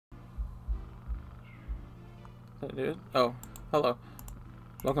Hey, dude. Oh, hello.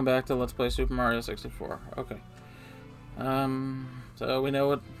 Welcome back to Let's Play Super Mario 64. Okay. So we know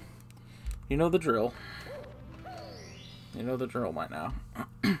what... You know the drill. You know the drill by now.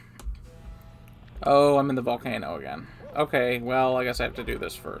 Oh, I'm in the volcano again. Okay, well, I guess I have to do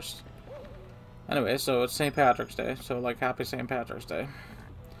this first. Anyway, so it's St. Patrick's Day, so, like, happy St. Patrick's Day.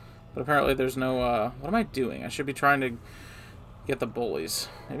 But apparently there's no, what am I doing? I should be trying to get the bullies.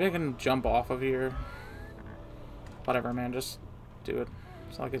 Maybe I can jump off of here. Whatever, man, just do it.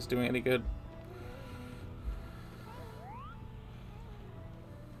 It's not like it's doing any good.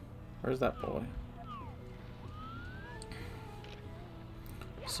 Where's that bully?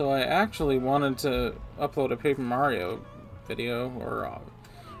 So I actually wanted to upload a Paper Mario video, or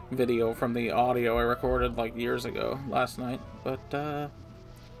video from the audio I recorded like years ago, last night, but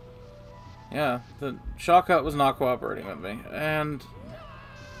yeah, the shortcut was not cooperating with me, and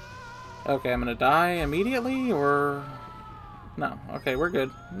okay, I'm gonna die immediately, or no? Okay, we're good.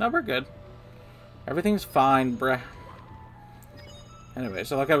 No, we're good. Everything's fine, bruh. Anyway,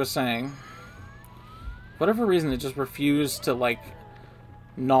 so like I was saying, for whatever reason, it just refused to, like,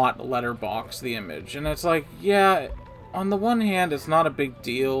 not letterbox the image. And it's like, yeah, on the one hand, it's not a big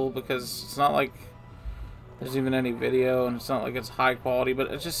deal, because it's not like there's even any video, and it's not like it's high quality, but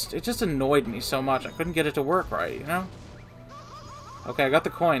it just annoyed me so much. I couldn't get it to work right, you know? Okay, I got the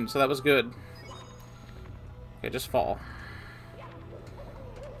coin, so that was good. Okay, just fall.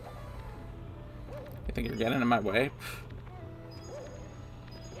 You think you're getting in my way?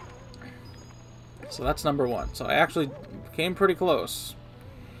 So that's number one. So I actually came pretty close.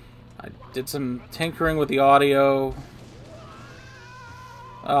 I did some tinkering with the audio.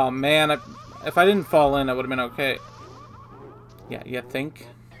 Oh man, if I didn't fall in, I would have been okay. Yeah, you think?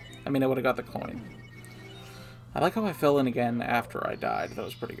 I mean, I would have got the coin. I like how I fell in again after I died. That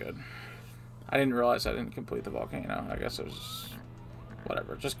was pretty good. I didn't realize I didn't complete the volcano. I guess it was...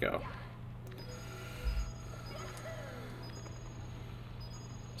 whatever, just go.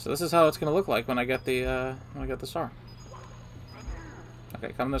 So this is how it's gonna look like when I get the star.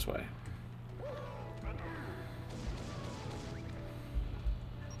 Okay, come this way.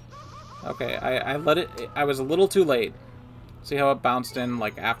 Okay, I let it... I was a little too late. See how it bounced in,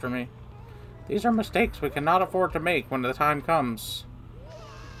 like, after me? These are mistakes we cannot afford to make when the time comes.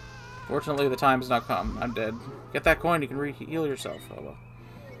 Fortunately, the time has not come. I'm dead. Get that coin, you can re-heal yourself. Oh, well.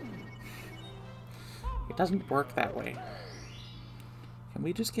 It doesn't work that way. Can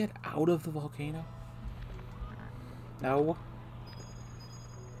we just get out of the volcano? No.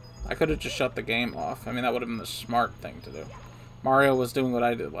 I could have just shut the game off. I mean, that would have been the smart thing to do. Mario was doing what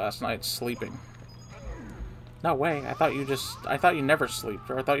I did last night, sleeping. No way. I thought you never slept,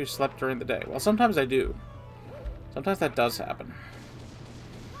 or I thought you slept during the day. Well, sometimes I do. Sometimes that does happen.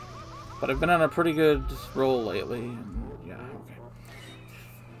 But I've been on a pretty good roll lately, and yeah,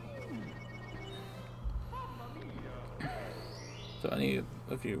 okay. So any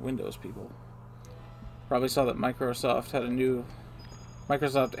of you Windows people probably saw that Microsoft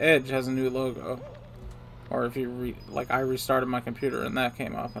Edge has a new logo. Or if you I restarted my computer and that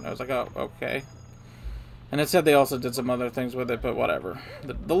came up, and I was like, oh, okay. And it said they also did some other things with it, but whatever.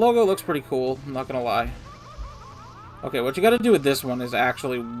 The logo looks pretty cool, I'm not gonna lie. Okay, what you gotta do with this one is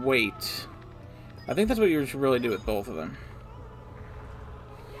actually wait. I think that's what you should really do with both of them.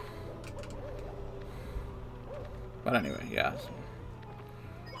 But anyway, yeah.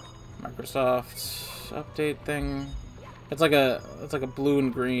 Microsoft update thing. It's like a blue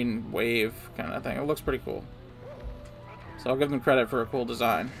and green wave kind of thing. It looks pretty cool. So I'll give them credit for a cool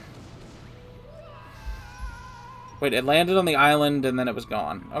design. Wait, it landed on the island and then it was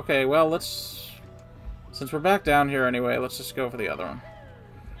gone. Okay, well, since we're back down here anyway, let's just go for the other one.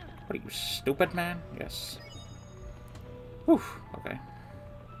 What are you, stupid, man? Yes. Whew, okay.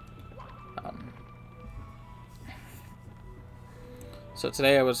 So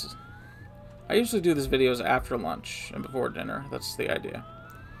today I usually do these videos after lunch and before dinner. That's the idea.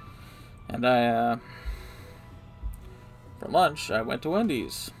 And for lunch, I went to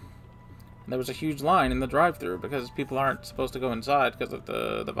Wendy's. And there was a huge line in the drive-thru because people aren't supposed to go inside because of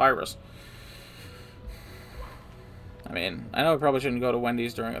the virus. I mean, I know I probably shouldn't go to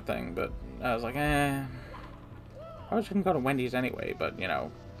Wendy's during a thing, but I was like, I probably shouldn't go to Wendy's anyway, but, you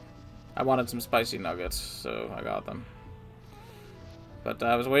know, I wanted some spicy nuggets, so I got them. But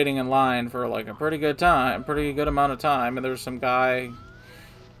I was waiting in line for, like, a pretty good amount of time, and there was some guy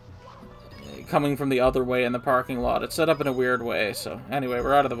coming from the other way in the parking lot. It's set up in a weird way, so anyway,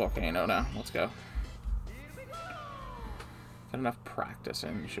 we're out of the volcano now. Let's go. Got enough practice,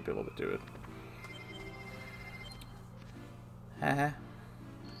 and you should be able to do it.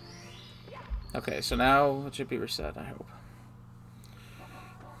 Okay, so now it should be reset, I hope.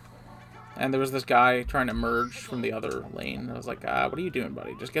 And there was this guy trying to merge from the other lane. I was like, what are you doing,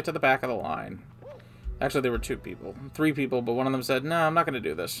 buddy? Just get to the back of the line. Actually, there were 2 people. 3 people, but one of them said, no, I'm not going to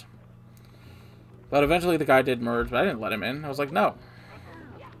do this. But eventually the guy did merge, but I didn't let him in. I was like, no.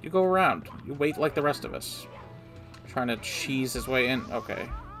 You go around. You wait like the rest of us. Trying to cheese his way in. Okay.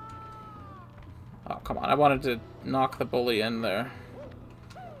 Oh, come on. I wanted to knock the bully in there.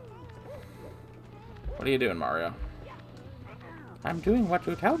 What are you doing, Mario? I'm doing what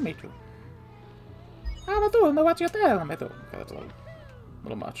you tell me to. I'm doing what you tell me to. Okay, that's a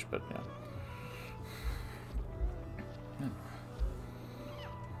little much, but yeah.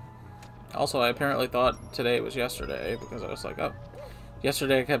 Also, I apparently thought today was yesterday because I was like, oh,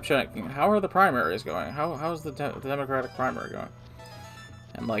 yesterday I kept checking. How are the primaries going? How's the Democratic primary going?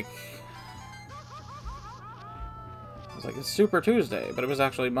 And like, I was like, it's Super Tuesday, but it was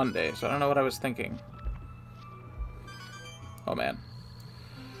actually Monday, so I don't know what I was thinking. Oh man.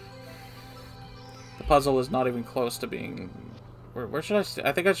 The puzzle is not even close to being... Where should I stay?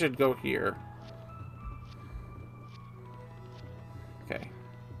 I think I should go here. Okay.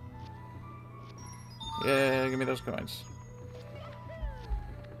 Yeah, give me those coins.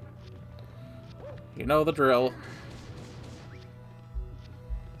 You know the drill.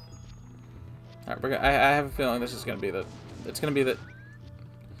 Alright, I have a feeling this is going to be the... It's going to be the...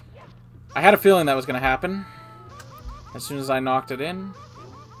 I had a feeling that was going to happen. As soon as I knocked it in.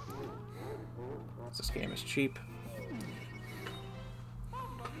 This game is cheap.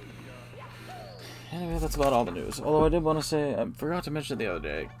 Anyway, that's about all the news. Although I did want to say, I forgot to mention the other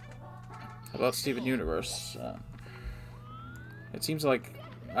day about Steven Universe. It seems like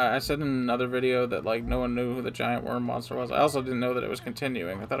I said in another video that like no one knew who the giant worm monster was. I also didn't know that it was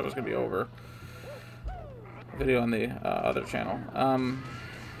continuing. I thought it was going to be over. Video on the other channel.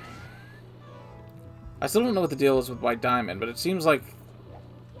 I still don't know what the deal is with White Diamond, but it seems like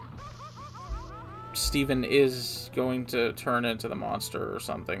Steven is going to turn into the monster or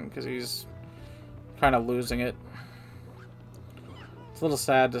something, because he's kind of losing it. It's a little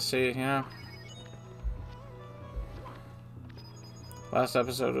sad to see, yeah. Last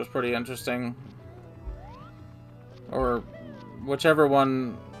episode was pretty interesting. Or whichever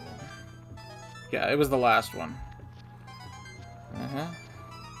one... Yeah, it was the last one.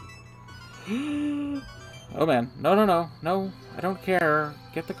 Oh man, no, I don't care.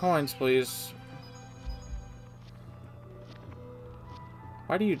 Get the coins, please.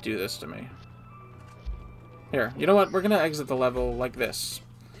 Why do you do this to me? Here, you know what? We're gonna exit the level like this.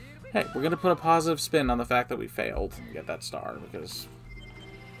 Hey, we're gonna put a positive spin on the fact that we failed and get that star, because...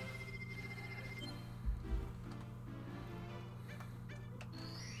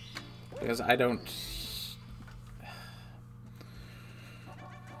 I don't...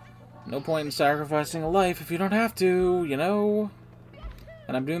 No point in sacrificing a life if you don't have to, you know?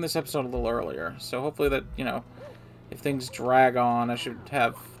 And I'm doing this episode a little earlier, so hopefully that, you know, if things drag on, I should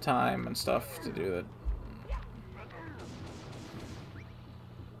have time and stuff to do it.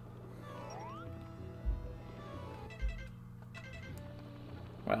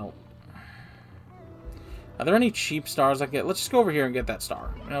 Well, are there any cheap stars I can get? Let's just go over here and get that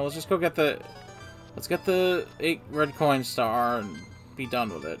star. You know, let's just go get the... Let's get the 8 red coin star and be done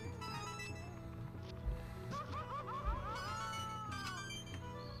with it.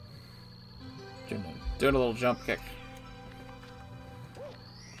 Doing a little jump kick.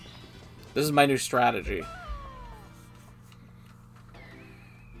 This is my new strategy.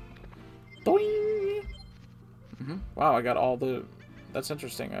 Boing! Wow, I got all the... That's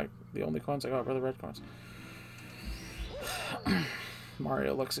interesting. The only coins I got were the red coins.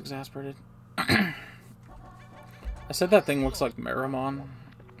 Mario looks exasperated. I said that thing looks like Meramon.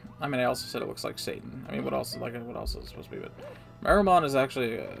 I mean, I also said it looks like Satan. I mean, what else is it supposed to be? But Meramon is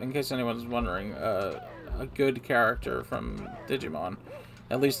actually, in case anyone's wondering, a good character from Digimon.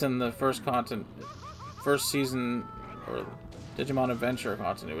 At least in the first season, or Digimon Adventure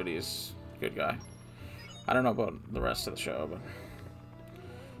continuity, is a good guy. I don't know about the rest of the show, but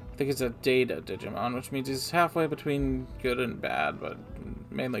I think it's a Data Digimon, which means he's halfway between good and bad, but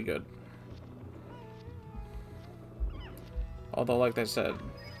mainly good. Although, like I said,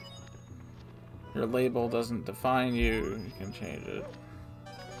 your label doesn't define you, you can change it.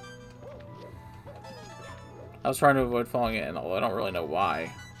 I was trying to avoid falling in, although I don't really know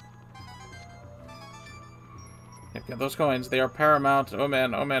why. Okay, those coins, they are paramount. Oh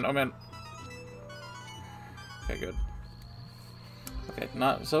man, oh man, oh man. Okay, good. Okay,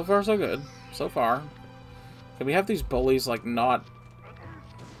 not so far so good. So far. Can we have these bullies like not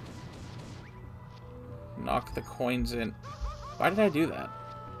knock the coins in? Why did I do that?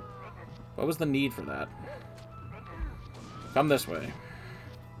 What was the need for that? Come this way.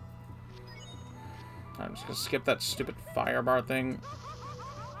 I'm just gonna skip that stupid firebar thing.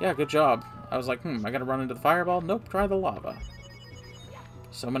 Yeah, good job. I was like, I gotta run into the fireball? Nope, try the lava.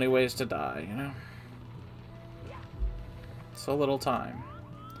 So many ways to die, you know? So little time.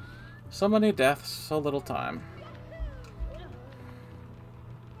 So many deaths, so little time.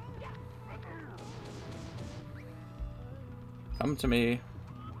 Come to me.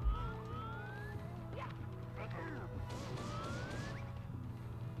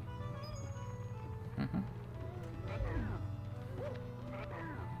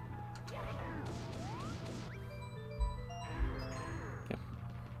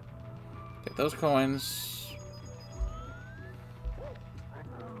 Get those coins.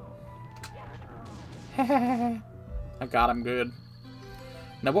 I got him good.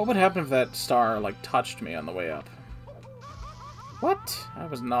 Now, what would happen if that star, like, touched me on the way up? What? I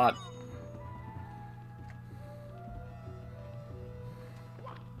was not...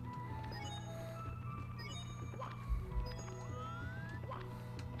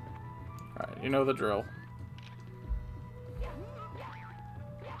 Alright, you know the drill.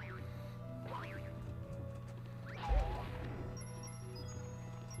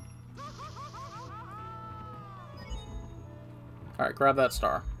 Alright, grab that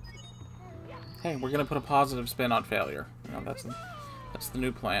star. Hey, we're gonna put a positive spin on failure. You know, that's the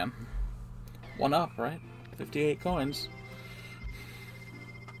new plan. 1 up, right? 58 coins.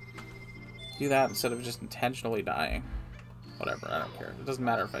 Do that instead of just intentionally dying. Whatever, I don't care. It doesn't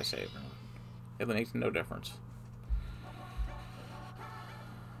matter if I save. It makes no difference.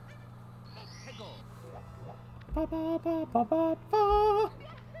 Ba, ba, ba, ba, ba, ba.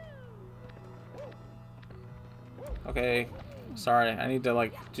 Okay. Sorry, I need to,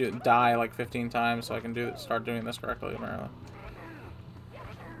 like, die, like, 15 times so I can start doing this correctly, apparently.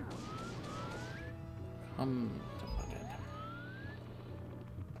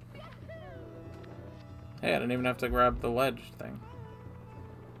 Hey, I didn't even have to grab the ledge thing.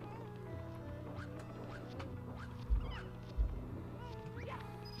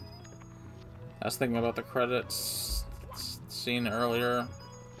 I was thinking about the credits scene earlier.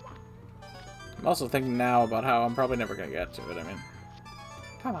 I'm also thinking now about how I'm probably never gonna get to it. I mean,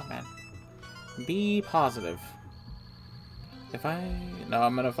 come on, man. Be positive. No,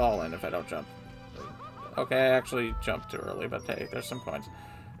 I'm gonna fall in if I don't jump. Okay, I actually jumped too early, but hey, there's some coins.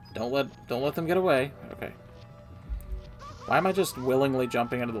 Don't let them get away. Okay. Why am I just willingly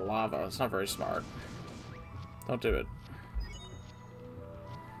jumping into the lava? It's not very smart. Don't do it.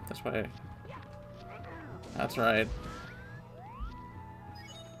 This way. That's right.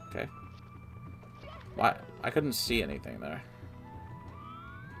 Okay. Why? I couldn't see anything there.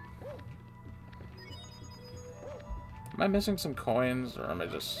 Am I missing some coins, or am I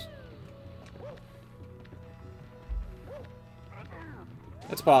just...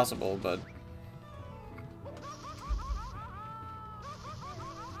 It's possible, but...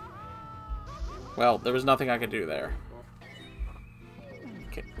 Well, there was nothing I could do there.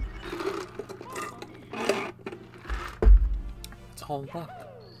 Okay. It's all luck.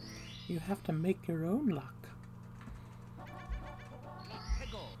 You have to make your own luck.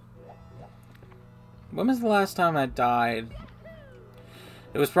 When was the last time I died?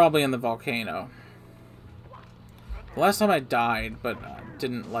 It was probably in the volcano. The last time I died, but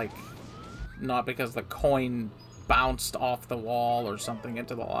didn't, like, not because the coin bounced off the wall or something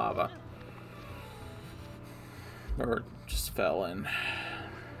into the lava. Or just fell in.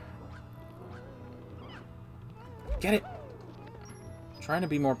 Get it! I'm trying to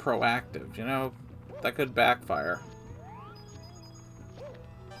be more proactive, you know? That could backfire.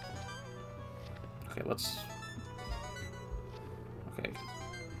 Okay, let's... Okay.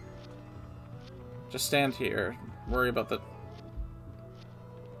 Just stand here. Worry about the...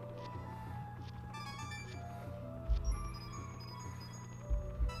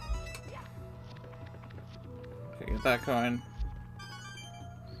 Okay, get that coin.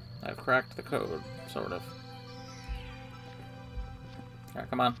 I've cracked the code, sort of. Alright,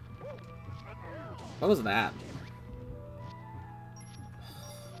 come on. What was that?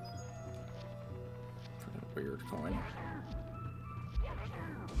 Weird coin.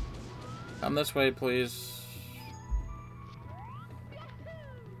 Come this way, please.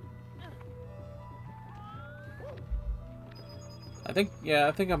 I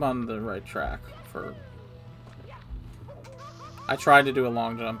think I'm on the right track for... I tried to do a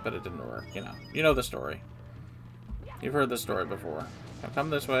long jump, but it didn't work, you know. You know the story. You've heard the story before. Now come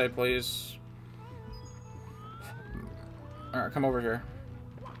this way, please. Alright, come over here.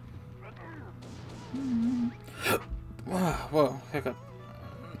 Whoa, hiccup.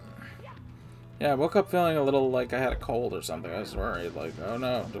 Yeah, I woke up feeling a little like I had a cold or something. I was worried, like, oh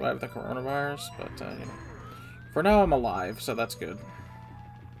no, do I have the coronavirus? But, you know. For now, I'm alive, so that's good.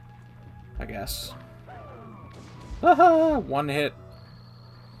 I guess. Haha! One hit.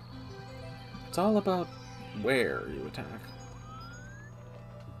 It's all about where you attack.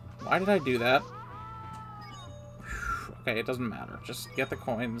 Why did I do that? Okay, it doesn't matter. Just get the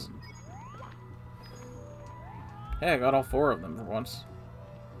coins. Hey, I got all 4 of them for once.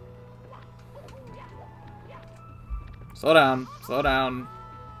 Slow down. Slow down.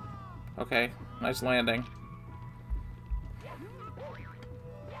 Okay, nice landing.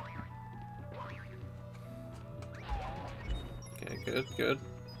 Okay, good, good.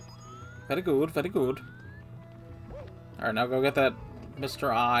 Very good, very good. Alright, now go get that Mr.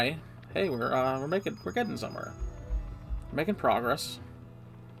 I. Hey, we're getting somewhere. We're making progress.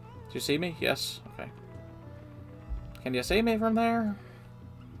 Do you see me? Yes. Okay. Can you see me from there?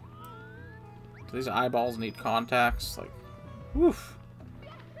 Do these eyeballs need contacts? Like, woof.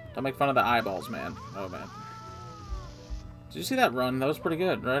 Don't make fun of the eyeballs, man. Oh, man. Did you see that run? That was pretty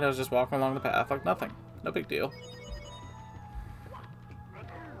good, right? I was just walking along the path like nothing. No big deal.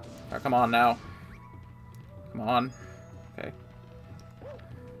 Alright, come on now. Come on. Okay.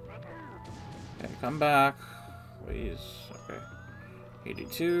 Okay, come back. Please. Okay.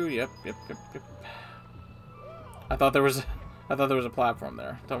 82. Yep. I thought there was a platform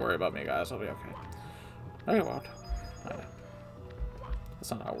there. Don't worry about me, guys. I'll be okay. No, you won't.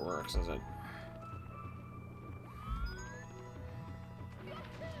 That's not how it works, is it?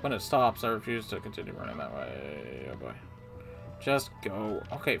 When it stops, I refuse to continue running that way. Oh boy. Just go.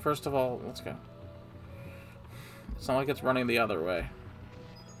 Okay, first of all, let's go. It's not like it's running the other way.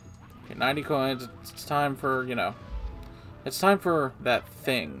 Okay, 90 coins. It's time for, you know... It's time for that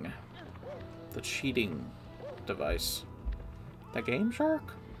thing. The cheating device. The Game Shark?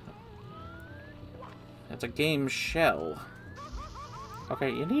 It's a game shell. Okay,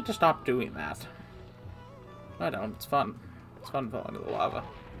 you need to stop doing that. I don't. It's fun. It's fun falling into the lava.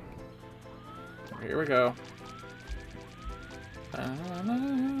 Here we go.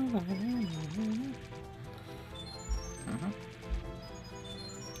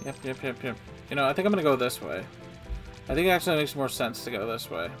 Yep. You know, I think I'm gonna go this way. I think it actually makes more sense to go this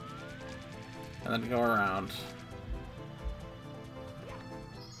way. And then go around.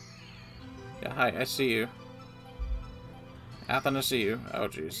 Yeah, hi, I see you. Athen, I see you. Oh,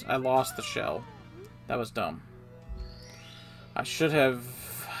 jeez. I lost the shell. That was dumb. I should have...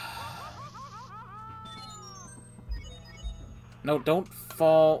 No, don't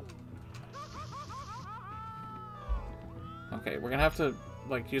fall. Okay, we're gonna have to,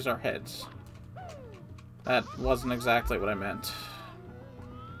 like, use our heads. That wasn't exactly what I meant.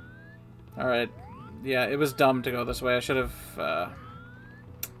 Alright. Yeah, it was dumb to go this way. I should have,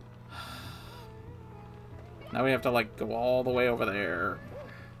 Now we have to, like, go all the way over there.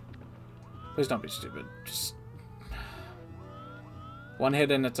 Please don't be stupid. Just... One hit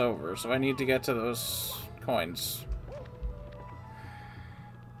and it's over, so I need to get to those coins.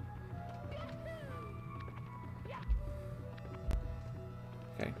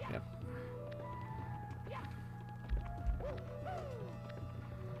 Okay, yep.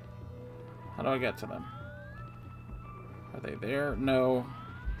 How do I get to them? Are they there? No.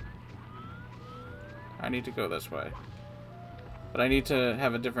 I need to go this way. But I need to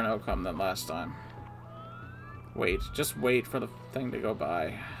have a different outcome than last time. Wait. Just wait for the thing to go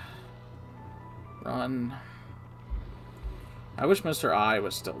by. Run. I wish Mr. I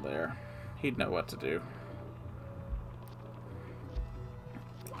was still there. He'd know what to do.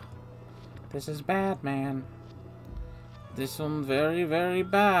 This is bad, man. This one's very, very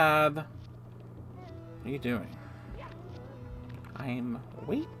bad. What are you doing? I'm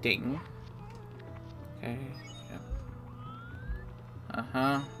waiting. Okay, yep.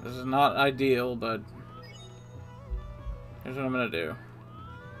 Uh-huh. This is not ideal, but... Here's what I'm gonna do.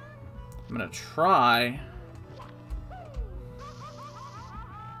 I'm gonna try...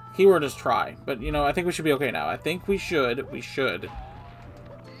 Keyword is try. But, you know, I think we should be okay now. I think we should. We should.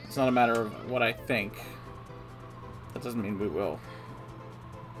 It's not a matter of what I think. That doesn't mean we will.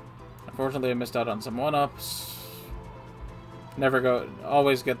 Unfortunately, I missed out on some one-ups. Never go...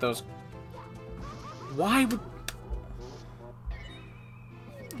 Always get those... Why would...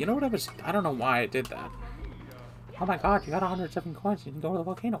 You know what I was... I don't know why I did that. Oh my god, you got 107 coins. You can go to the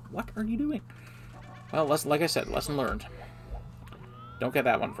volcano. What are you doing? Well, like I said, lesson learned. Don't get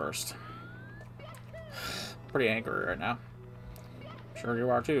that one first. Pretty angry right now. Sure you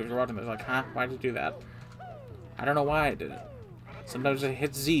are too. If you're watching this, like, huh? Why'd you do that? I don't know why I did it. Sometimes I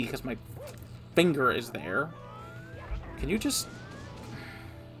hit Z because my finger is there. Can you just...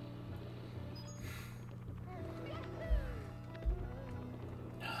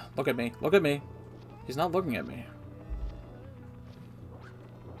 Look at me. Look at me. He's not looking at me.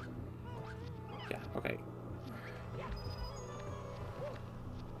 Yeah, okay.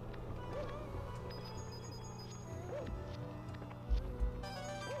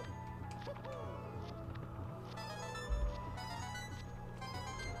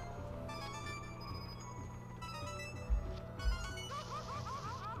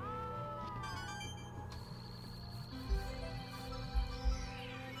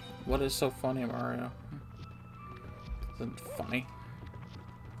 What is so funny, Mario? Isn't funny?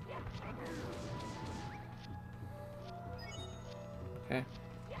 Okay.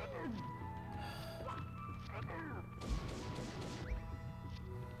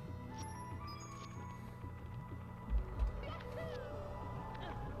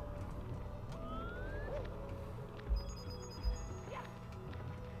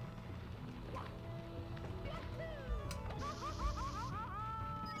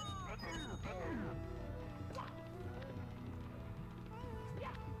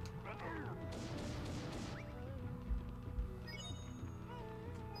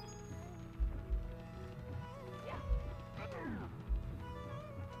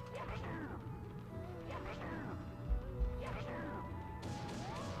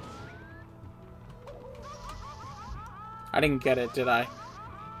 I didn't get it, did I?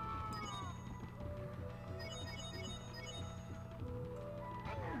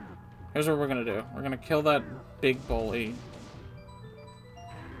 Here's what we're gonna do. We're gonna kill that big bully.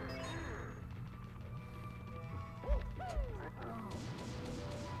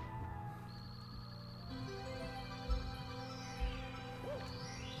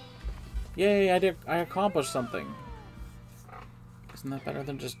 Yay, I accomplished something. Isn't that better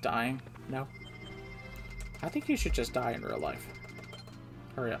than just dying? No? I think you should just die in real life.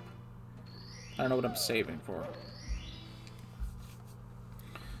 Hurry up. I don't know what I'm saving for.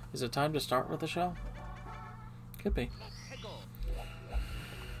 Is it time to start with the shell? Could be.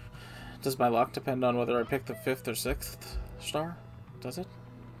 Does my luck depend on whether I pick the 5th or 6th star? Does it?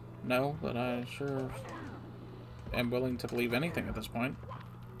 No, but I sure am willing to believe anything at this point.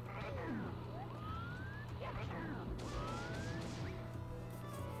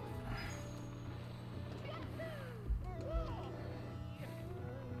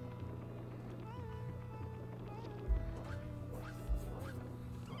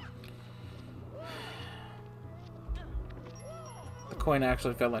 Coin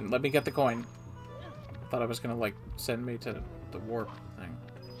actually fell in. Let me get the coin. Thought I was gonna like send me to the warp thing.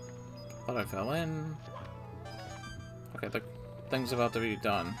 Thought I fell in. Okay, the thing's about to be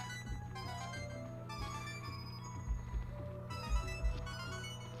done.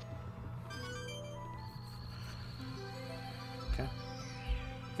 Okay.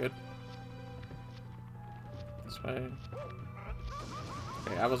 Good. This way.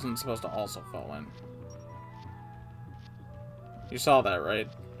 Okay, I wasn't supposed to also fall in. You saw that, right?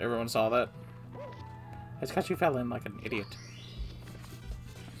 Everyone saw that? It's because you fell in like an idiot.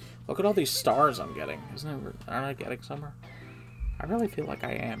 Look at all these stars I'm getting. Aren't I getting somewhere? I really feel like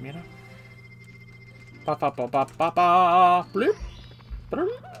I am, you know? Ba ba ba ba ba ba bloop. No.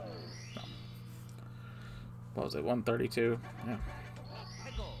 What was it? 132? Yeah.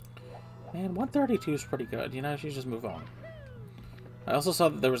 Man, 132 is pretty good. You know, you just move on. I also saw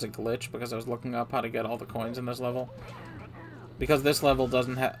that there was a glitch because I was looking up how to get all the coins in this level. Because this level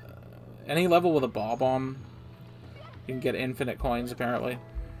doesn't have... Any level with a Bob-omb, you can get infinite coins, apparently.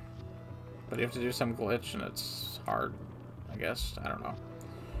 But you have to do some glitch, and it's hard, I guess. I don't know.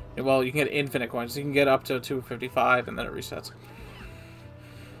 Yeah, well, you can get infinite coins. You can get up to 255, and then it resets.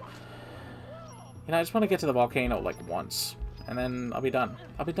 You know, I just want to get to the volcano, like, once. And then I'll be done.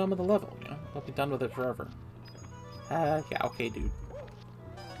 I'll be done with the level, you know? I'll be done with it forever. Yeah, okay, dude.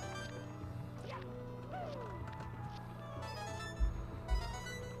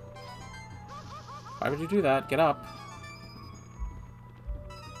 Why would you do that? Get up.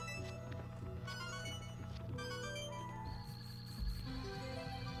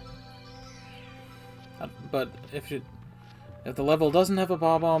 But if the level doesn't have a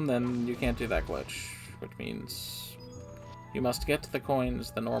Bob-omb, then you can't do that glitch, which means you must get to the coins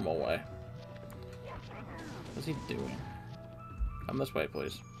the normal way. What's he doing? Come this way,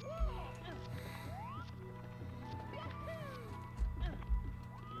 please.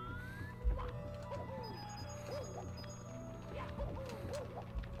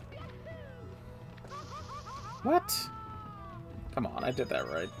 What? Come on, I did that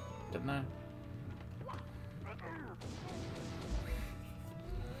right, didn't I?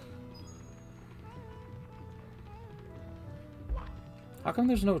 How come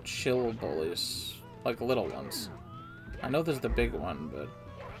there's no chill bullies? Like little ones? I know there's the big one, but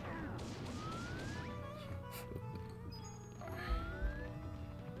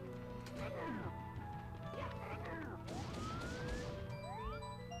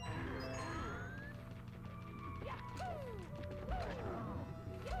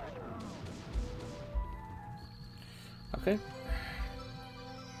Okay.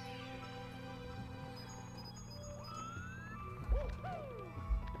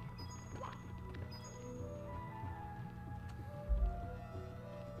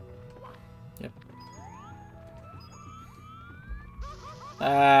 Yep.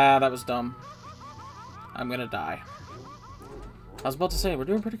 Ah, that was dumb. I'm gonna die. I was about to say, we're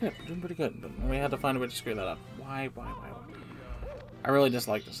doing pretty good. We're doing pretty good. But we had to find a way to screw that up. Why? I really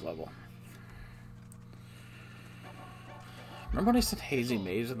dislike this level. Remember when I said Hazy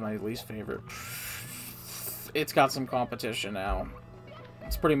Maze was my least favorite? It's got some competition now.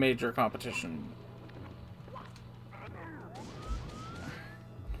 It's pretty major competition.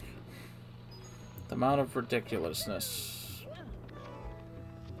 The amount of ridiculousness.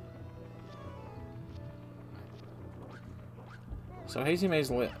 So Hazy Maze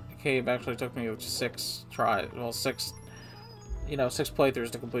Cave actually took me 6 tries. Well, 6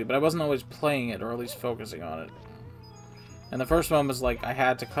 playthroughs to complete, but I wasn't always playing it, or at least focusing on it. And the first one was like, I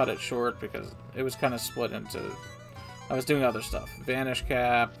had to cut it short because it was kind of split into... I was doing other stuff. Vanish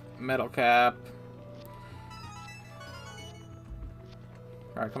Cap, Metal Cap.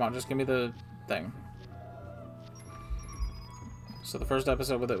 Alright, come on, just give me the thing. So the first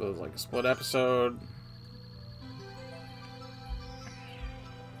episode with it was like a split episode.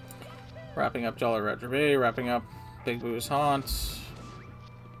 Wrapping up Jolly Roger Bay, wrapping up Big Boo's Haunt.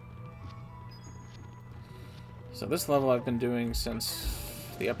 So this level I've been doing since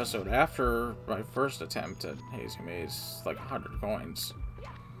the episode after my first attempt at Hazy Maze, like 100 coins.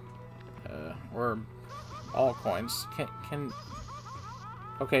 Or all coins.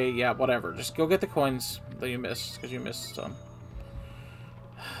 Okay, yeah, whatever. Just go get the coins that you missed, because you missed some.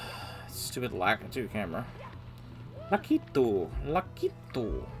 Stupid Lakitu camera. Lakitu.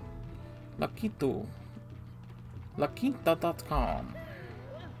 Lakitu. Lakita.com.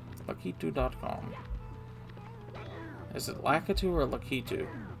 Lakitu.com. Is it Lakitu or Lakitu?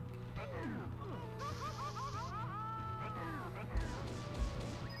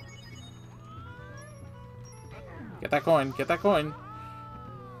 Get that coin. Get that coin.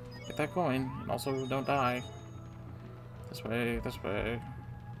 Get that coin. And also, don't die. This way. This way.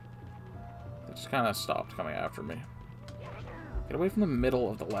 They just kind of stopped coming after me. Get away from the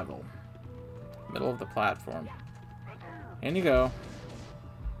middle of the level. Middle of the platform. In you go.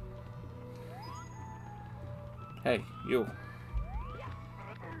 Hey, you.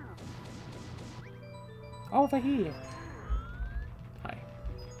 Over here. Hi.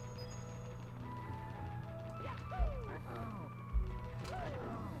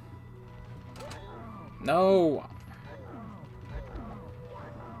 No.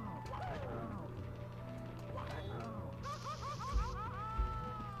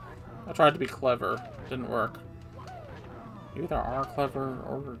 I tried to be clever. Didn't work. You either are clever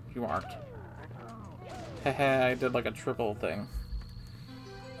or you aren't. Hehe, I did like a triple thing.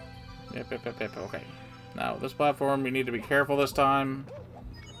 Yep, okay. Now, this platform, we need to be careful this time.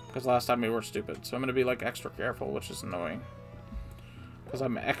 Because last time we were stupid. So I'm going to be like extra careful, which is annoying. Because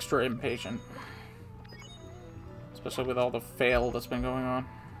I'm extra impatient. Especially with all the fail that's been going on.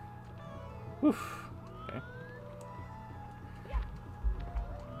 Oof. Okay.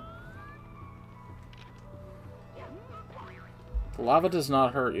 The lava does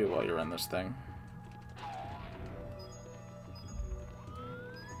not hurt you while you're in this thing.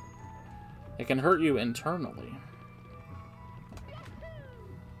 It can hurt you internally.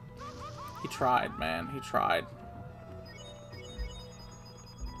 He tried, man. He tried.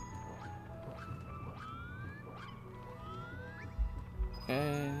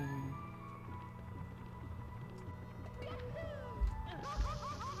 Okay.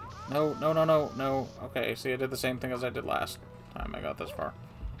 No. Okay, see, I did the same thing as I did last time I got this far.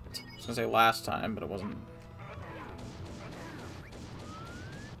 I was gonna say last time, but it wasn't.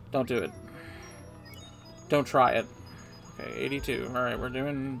 Don't do it. Don't try it. Okay, 82. Alright, we're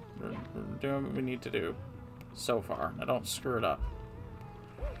doing what we need to do so far. Now don't screw it up.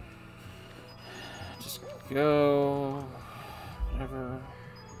 Just go. Whatever.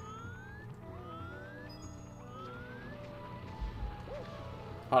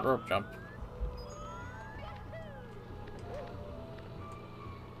 Hot rope jump.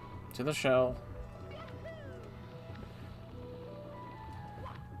 To the shell.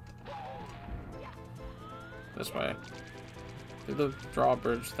 This way. Do the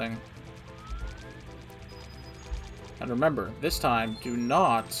drawbridge thing. And remember, this time, do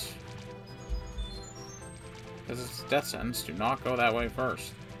not... because it's death sentence, do not go that way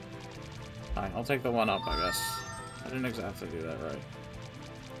first. Alright, I'll take the one up, I guess. I didn't exactly do that right.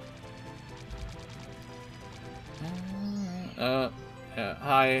 Yeah,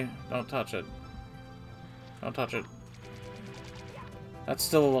 hi. Don't touch it. Don't touch it. That's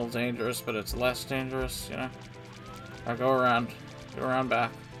still a little dangerous, but it's less dangerous, you know? Alright, go around. Go around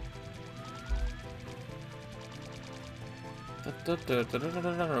back. We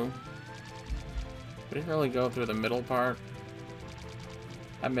didn't really go through the middle part.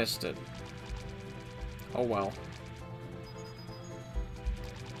 I missed it. Oh well.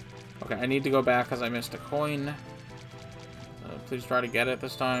 Okay, I need to go back because I missed a coin. Please try to get it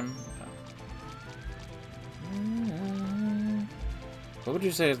this time. What would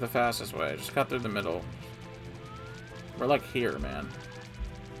you say is the fastest way? Just cut through the middle. We're like here, man.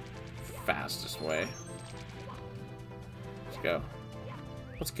 Fastest way. Let's go.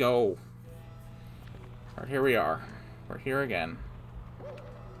 Let's go. Alright, here we are. We're here again.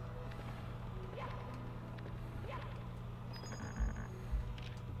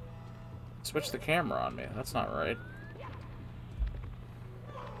 Switch the camera on me. That's not right.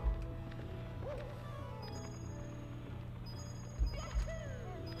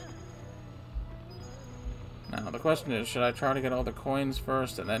 Now, the question is, should I try to get all the coins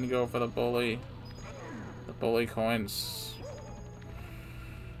first and then go for the bully? The bully coins.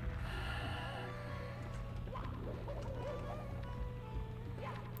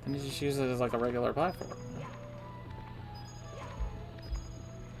 And you just use it as like a regular platform.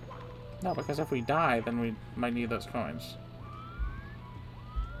 No, because if we die, then we might need those coins.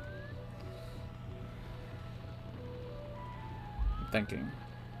 I'm thinking.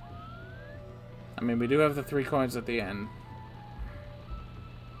 I mean, we do have the 3 coins at the end.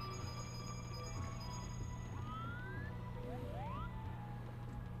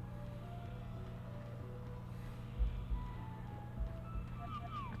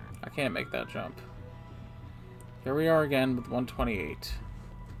 I can't make that jump. Here we are again with 128.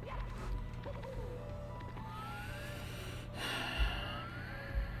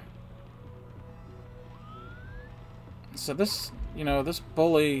 So this, you know, this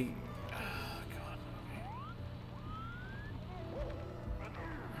bully... Oh, God. Okay.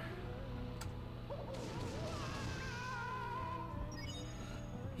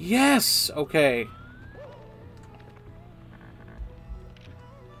 Yes! Okay.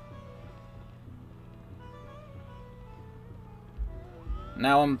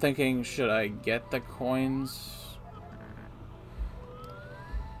 Now I'm thinking, should I get the coins?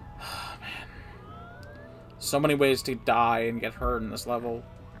 So many ways to die and get hurt in this level.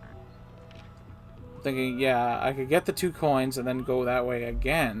 I'm thinking, yeah, I could get the 2 coins and then go that way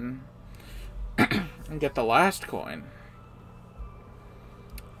again and get the last coin.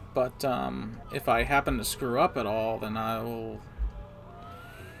 But if I happen to screw up at all, then I will...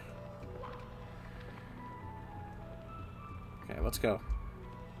 Okay, let's go.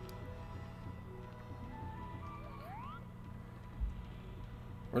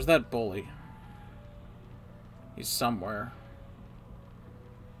 Where's that bully? He's somewhere.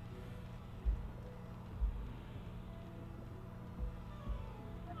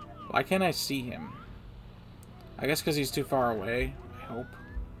 Why can't I see him? I guess because he's too far away. I hope.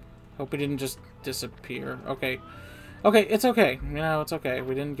 Hope he didn't just disappear. Okay. Okay, it's okay. You know, it's okay.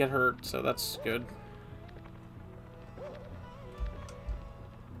 We didn't get hurt, so that's good.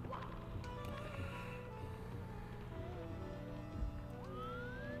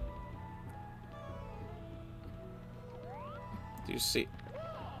 Do you see?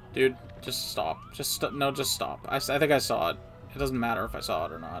 Dude, just stop. No, just stop. I think I saw it. It doesn't matter if I saw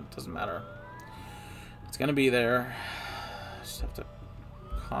it or not. It doesn't matter. It's gonna be there. Just have to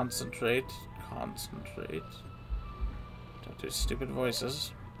concentrate. Concentrate. Don't do stupid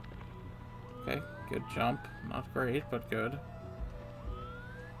voices. Okay, good jump. Not great, but good.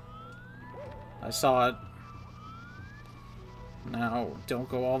 I saw it. Now, don't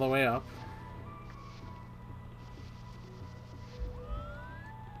go all the way up.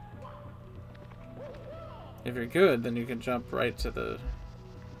 If you're good, then you can jump right to the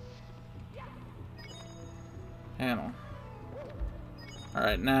panel.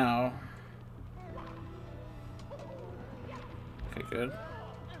 Alright, now... Okay, good.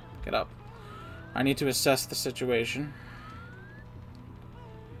 Get up. I need to assess the situation.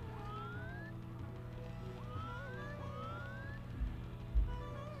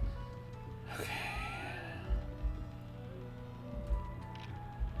 Okay.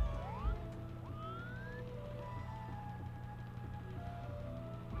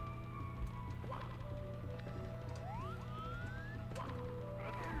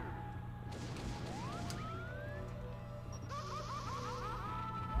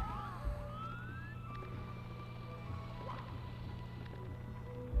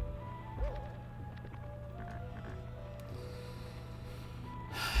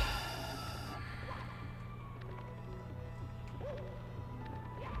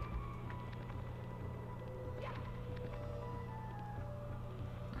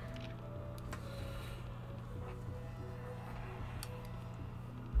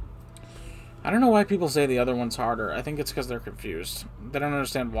 I don't know why people say the other one's harder. I think it's because they're confused. They don't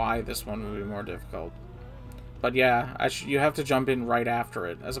understand why this one would be more difficult. But yeah, you have to jump in right after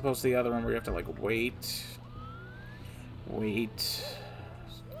it, as opposed to the other one where you have to, like, wait. Wait.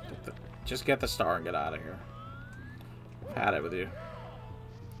 Just get the star and get out of here. I've had it with you.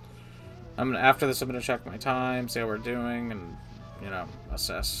 After this, I'm going to check my time, see how we're doing, and, you know,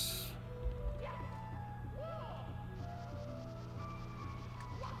 assess.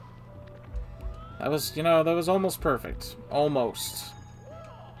 That was, you know, that was almost perfect. Almost.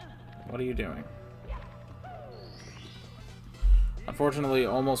 What are you doing? Unfortunately,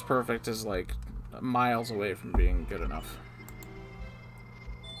 almost perfect is, like, miles away from being good enough.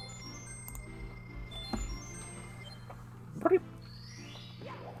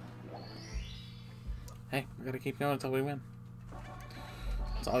 Hey, we gotta keep going until we win.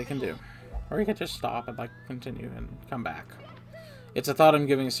 That's all you can do. Or you could just stop and, like, continue and come back. It's a thought I'm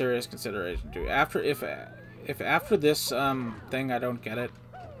giving serious consideration to. If after this thing I don't get it,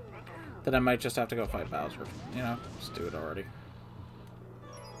 then I might just have to go fight Bowser. You know, just do it already.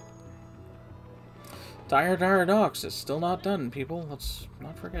 Dire Docks is still not done, people. Let's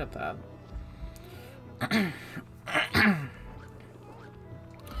not forget that.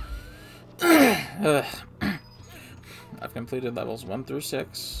 I've completed levels 1 through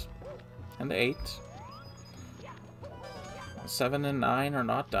 6 and 8. 7 and 9 are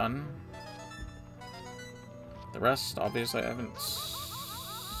not done. The rest, obviously, I haven't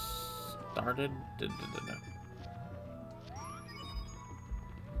started.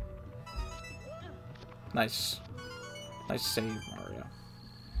 Nice. Nice save, Mario.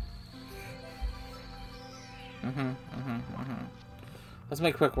 Let's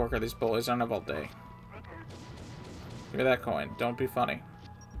make quick work of these bullies. I don't have all day. Give me that coin. Don't be funny.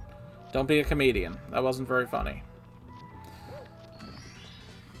 Don't be a comedian. That wasn't very funny.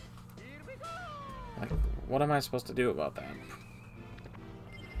 Like, what am I supposed to do about that?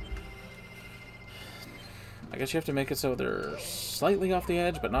 I guess you have to make it so they're slightly off the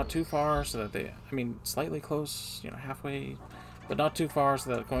edge, but not too far, so that they... I mean, slightly close, you know, halfway, but not too far so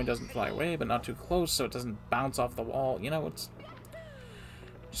that the coin doesn't fly away, but not too close so it doesn't bounce off the wall. You know, it's...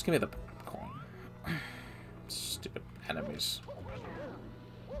 Just give me the coin. Stupid enemies.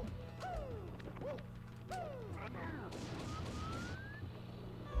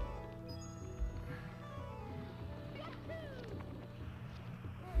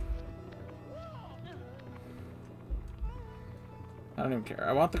 I don't even care.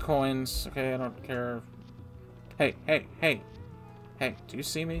 I want the coins. Okay, I don't care. Hey, hey, hey. Hey, do you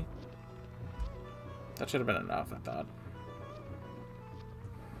see me? That should have been enough, I thought.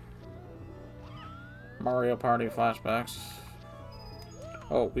 Mario Party flashbacks.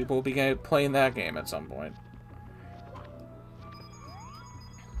 Oh, we will be playing that game at some point.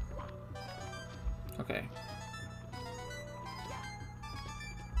 Okay.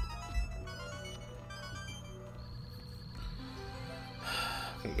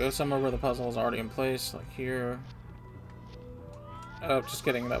 Okay, go somewhere where the puzzle is already in place, like here. Oh, just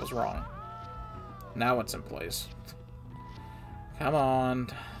kidding, that was wrong. Now it's in place. Come on.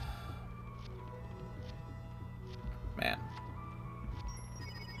 Man.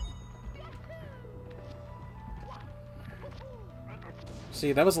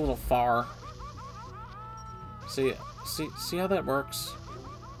 See, that was a little far. See how that works?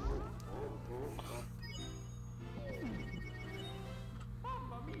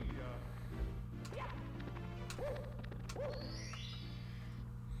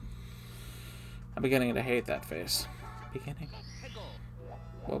 I'm beginning to hate that face. Beginning?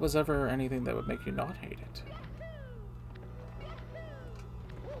 What was ever anything that would make you not hate it?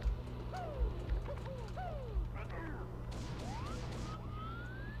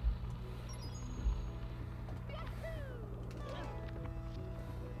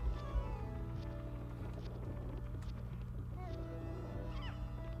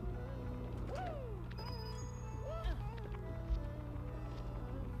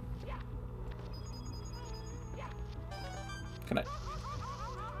 Can I...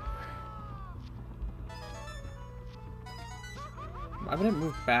 Why would it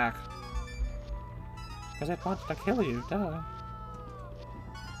move back? Because I wanted to kill you, duh.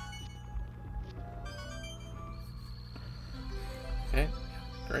 Okay,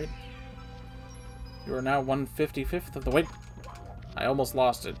 great. You are now 1/55th of the way. I almost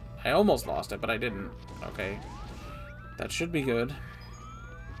lost it. I almost lost it, but I didn't. Okay. That should be good.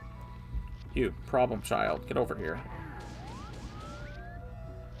 You, problem child, get over here.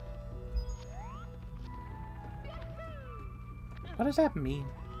 What does that mean?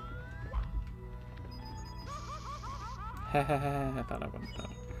 I thought I wouldn't know.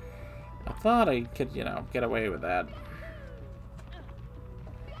 I thought I could, you know, get away with that.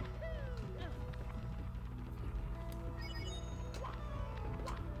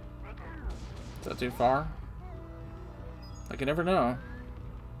 Is that too far? Like, you never know.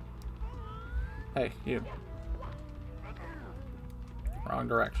 Hey, you. Wrong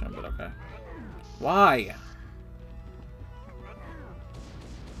direction, but okay. Why?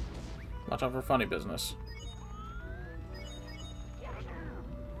 Watch out for funny business.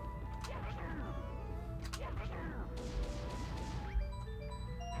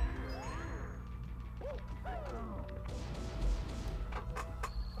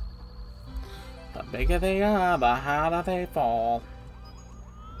 The bigger they are, the harder they fall.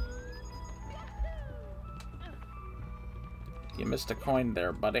 You missed a coin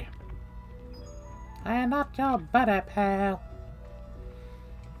there, buddy. I am not your buddy, pal.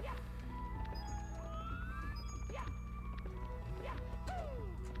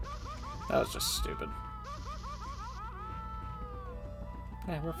 That was just stupid.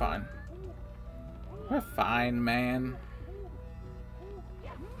 Yeah, we're fine. We're fine, man.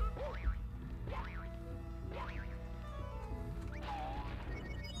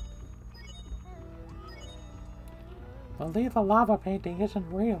 Believe the lava painting isn't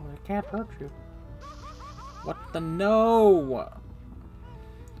real. It can't hurt you. What the no?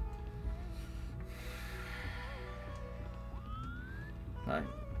 Alright.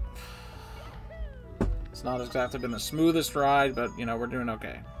 It's not exactly been the smoothest ride, but, you know, we're doing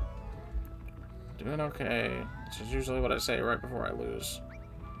okay. Doing okay. Which is usually what I say right before I lose.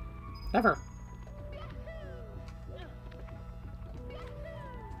 Never.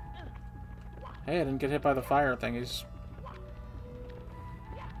 Hey, I didn't get hit by the fire thingies.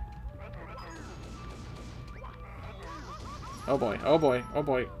 Oh boy, oh boy, oh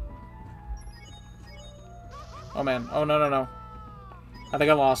boy. Oh man, oh no, no, no. I think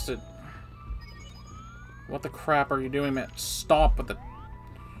I lost it. What the crap are you doing, man? Stop with the...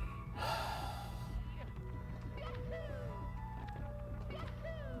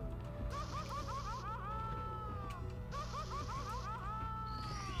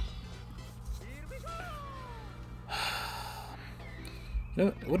 You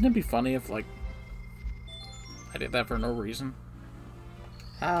know, wouldn't it be funny if, like, I did that for no reason?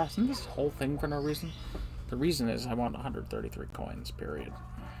 Ah, isn't this whole thing for no reason? The reason is I want 133 coins, period.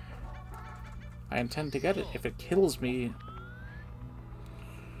 I intend to get it. If it kills me...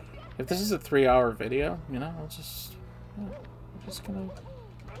 If this is a 3-hour video, you know, I'm just gonna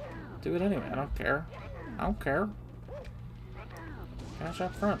do it anyway. I don't care. I don't care. Cash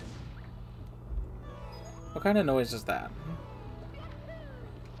up front. What kind of noise is that?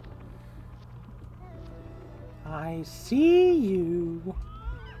 I see you.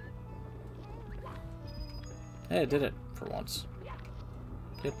 Hey, I did it for once.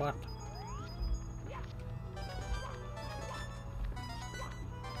 Did what?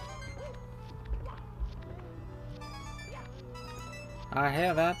 I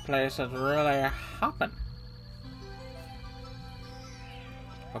hear that place is really hopping.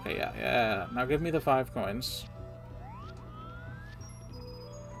 Okay, yeah, yeah. Now give me the 5 coins.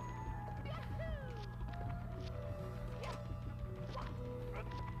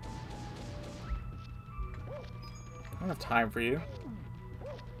 I don't have time for you.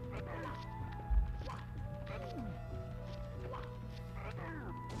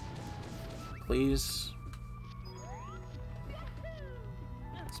 Please.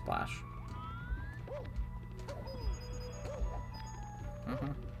 Splash.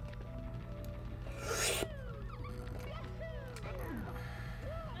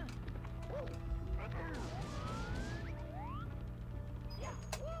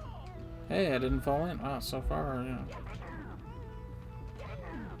 Hey, I didn't fall in. Wow, so far, yeah.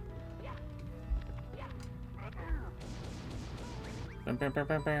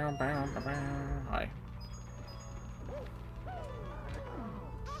 Hi.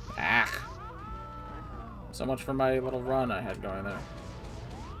 Ah. So much for my little run I had going there.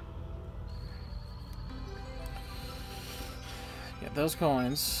 Get those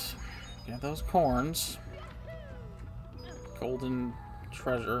coins. Get those corns. Golden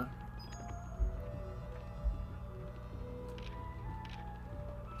treasure.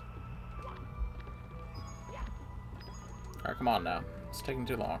 Alright, come on now. It's taking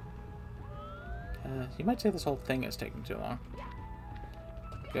too long. You might say this whole thing is taking too long.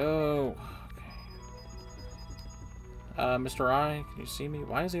 Go. Okay. Mr. I, can you see me?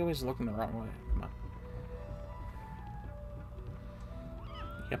 Why is he always looking the wrong way? Come on.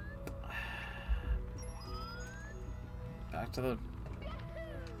 Yep. Back to the...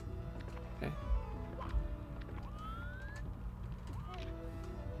 Okay.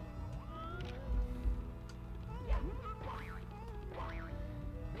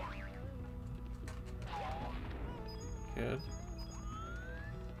 good.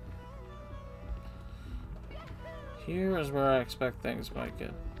 Here is where I expect things might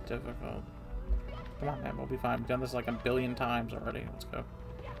get difficult. Come on, man, we'll be fine. We've done this like a billion times already. Let's go.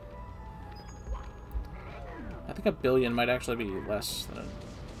 I think a billion might actually be less than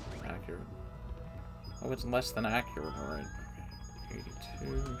accurate. Oh, it's less than accurate, alright. Okay.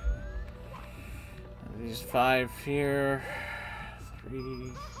 82. And these 5 here.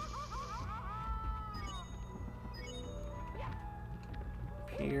 3.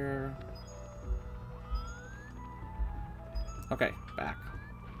 Here. Okay, back.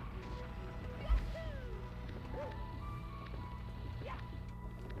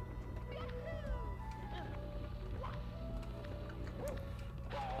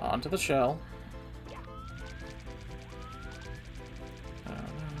 Onto the shell.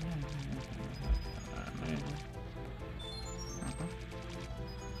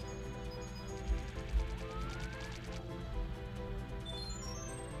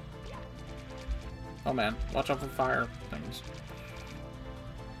 Oh man, watch out for fire things.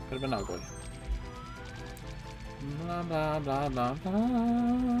 Could have been ugly. Blah, blah, blah, blah,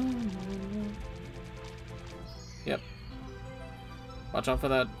 blah. Yep. Watch out for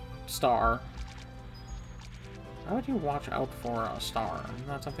that star. Why would you watch out for a star? Isn't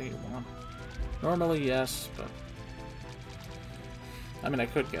that something you want? Normally, yes, but... I mean, I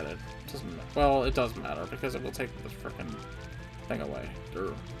could get it. Well, it does matter, because it will take this frickin' thing away.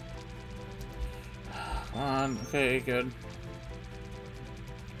 Durr. Come on. Okay, good.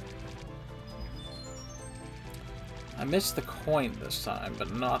 I missed the coin this time,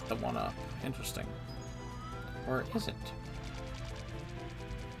 but not the 1-up. Interesting. Or is it?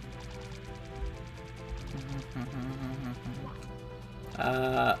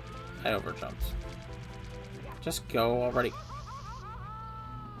 I overjumped. Just go already.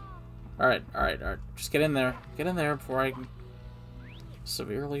 Alright. Just get in there. Get in there before I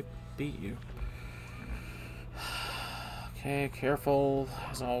severely beat you. Okay, careful,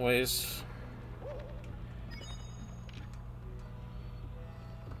 as always.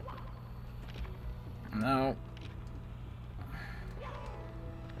 No.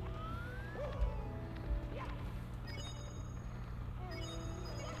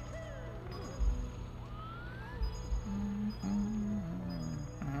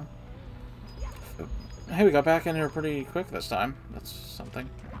 Hey, we got back in here pretty quick this time. That's something.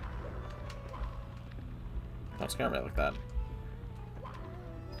 Don't scare me like that.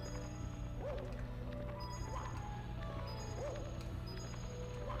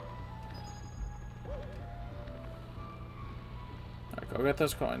 Alright, go get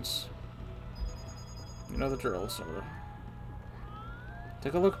those coins. You know the drill, so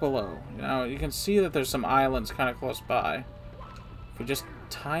take a look below. You know, you can see that there's some islands kind of close by. If we just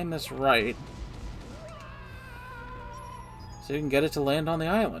time this right, so you can get it to land on the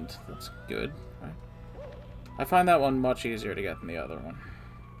island. That's good, right? I find that one much easier to get than the other one.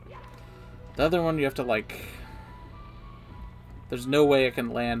 The other one you have to, like... There's no way it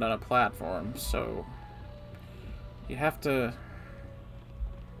can land on a platform, so... You have to...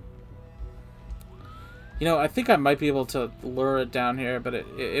 You know, I think I might be able to lure it down here, but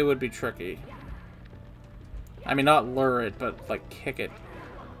it would be tricky. I mean, not lure it, but, like, kick it.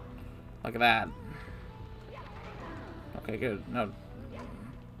 Like that. Okay, good. No.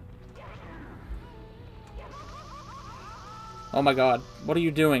 Oh my god. What are you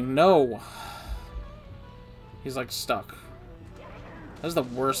doing? No! He's, like, stuck. This is the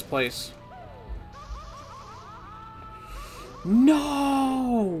worst place.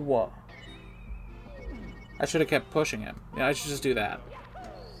 No! I should have kept pushing him. Yeah, I should just do that.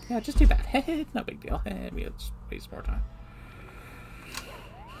 Yeah, just do that. No big deal. We had waste more time.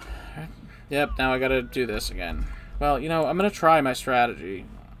 Alright. Yep, now I gotta do this again. Well, you know, I'm gonna try my strategy.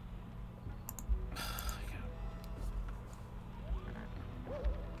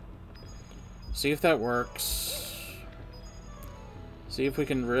 See if that works. See if we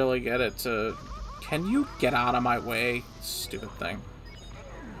can really get it to... Can you get out of my way, stupid thing?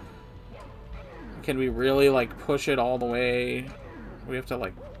 Can we really, like, push it all the way? We have to,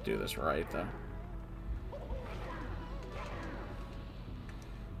 like, do this right, though.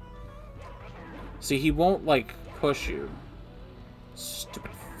 See, he won't, like, push you.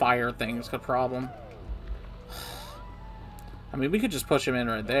 Stupid fire thing's the problem. I mean, we could just push him in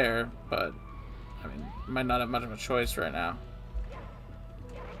right there, but... I mean, might not have much of a choice right now.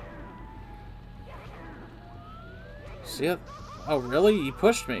 See it? Oh, really? You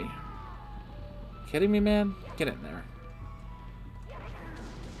pushed me. Kidding me, man? Get in there.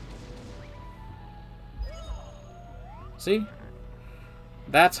 See?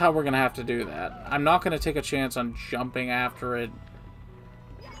 That's how we're going to have to do that. I'm not going to take a chance on jumping after it.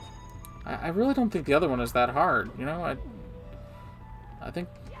 I really don't think the other one is that hard, you know? I think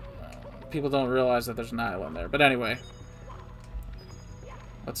people don't realize that there's an island there. But anyway.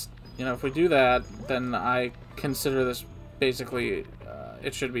 Let's, you know, if we do that, then I consider this basically,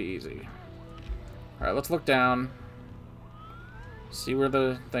 it should be easy. Alright, let's look down. See where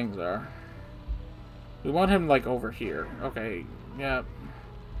the things are. We want him, like, over here. Okay, yeah.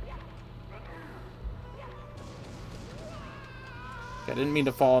 I didn't mean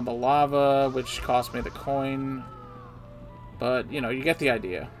to fall in the lava, which cost me the coin. But, you know, you get the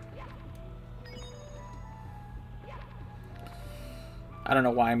idea. I don't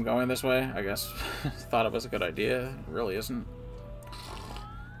know why I'm going this way. I guess thought it was a good idea. It really isn't.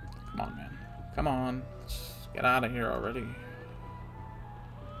 Come on, man. Come on. Let's get out of here already.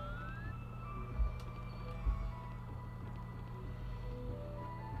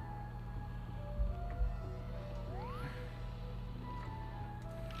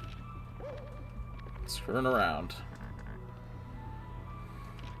 Screwing around.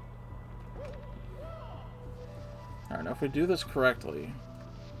 Alright, now if we do this correctly,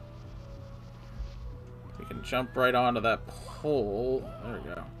 we can jump right onto that pole. There we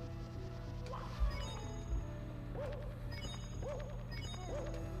go.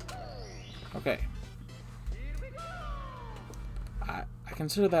 Okay. I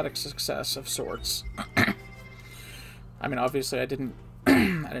consider that a success of sorts. I mean, obviously I didn't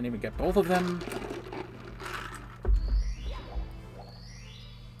I didn't even get both of them.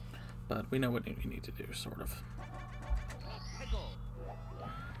 But we know what we need to do, sort of.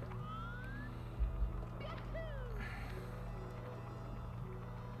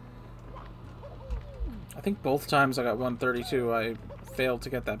 I think both times I got 132, I failed to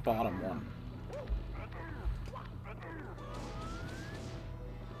get that bottom one.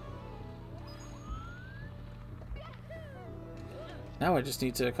 Now I just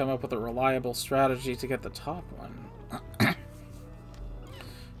need to come up with a reliable strategy to get the top one.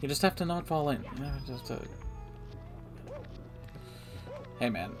 You just have to not fall in. You know, just Hey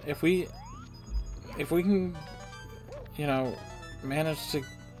man, if we can, you know, manage to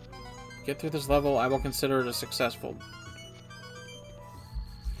get through this level, I will consider it a successful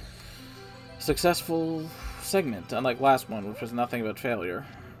segment, unlike last one, which was nothing but failure.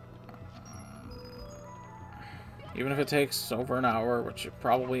 Even if it takes over an hour, which it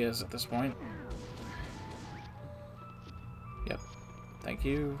probably is at this point. Yep. Thank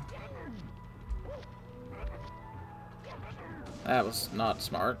you. That was not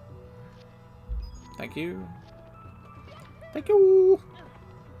smart. Thank you. Thank you!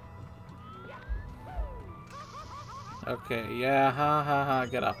 Okay, yeah, ha ha ha,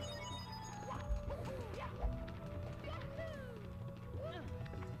 get up.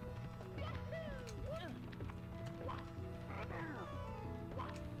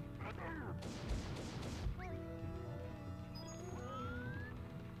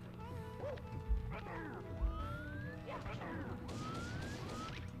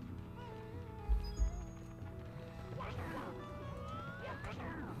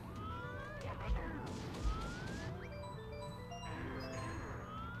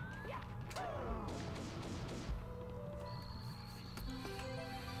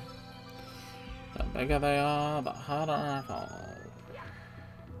 The bigger they are, the harder I fall.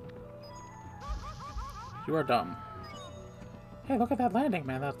 You are dumb. Hey, look at that landing,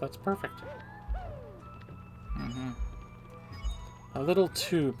 man. That's perfect. A little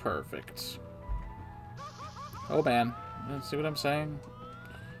too perfect. Oh, man. See what I'm saying?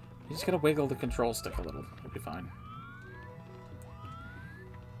 You just gotta wiggle the control stick a little. You'll be fine.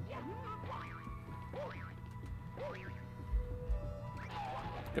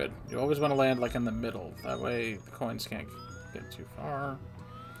 Good. You always want to land, like, in the middle. That way the coins can't get too far.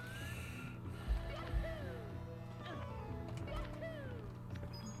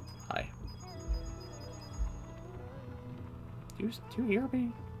 Hi. Do you hear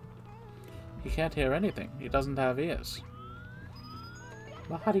me? He can't hear anything. He doesn't have ears.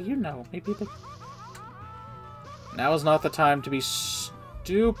 Well, how do you know? Maybe the... Now is not the time to be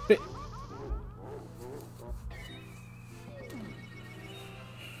stupid.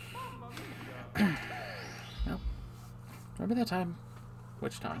 No. Remember that time?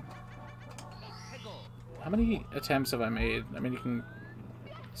 Which time? How many attempts have I made? I mean, you can...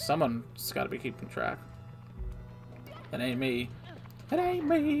 Someone's got to be keeping track. It ain't me. It ain't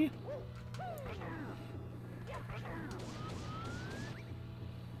me!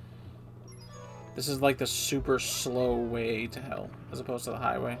 This is like the super slow way to hell, as opposed to the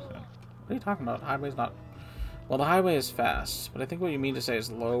highway. So, what are you talking about? Highway's not... Well, the highway is fast, but I think what you mean to say is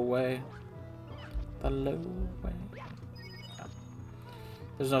low way. The low way. No.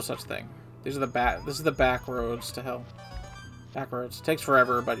 There's no such thing. These are the back. This is the back roads to hell. Back roads. It takes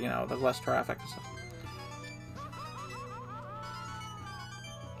forever, but you know, there's less traffic. So.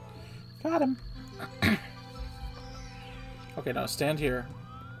 Got him. Okay, now stand here.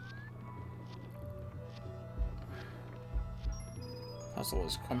 Puzzle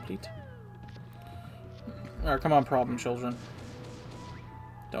is complete. Alright, come on, problem children.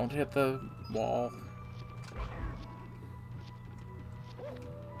 Don't hit the wall.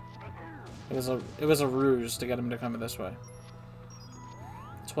 It was a ruse to get him to come this way.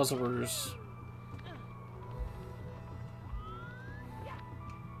 This was a ruse.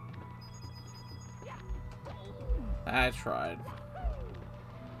 I tried.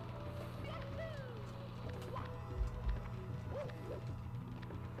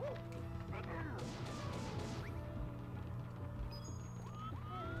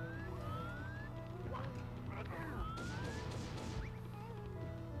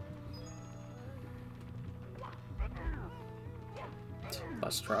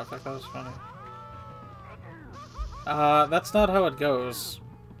 Less traffic, that was funny. That's not how it goes.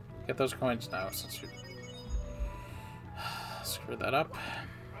 Get those coins now, since you screwed that up.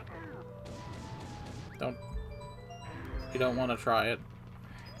 You don't want to try it.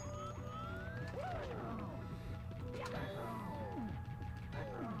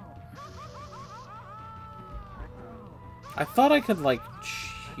 I thought I could, like,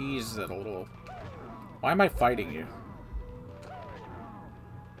 cheese it a little. Why am I fighting you?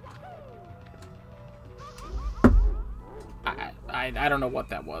 I don't know what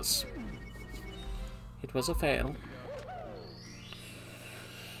that was. It was a fail.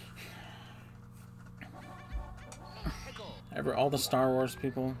 All the Star Wars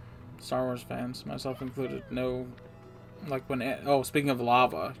people, Star Wars fans, myself included, know, like when, oh, speaking of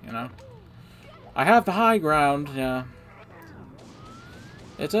lava, you know. I have the high ground, yeah.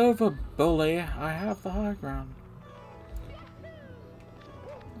 It's over, bully. I have the high ground.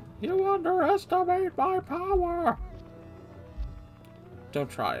 You underestimate my power. Don't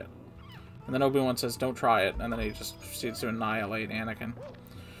try it. And then Obi-Wan says, don't try it. And then he just proceeds to annihilate Anakin.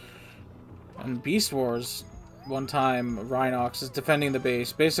 And Beast Wars, one time, Rhinox is defending the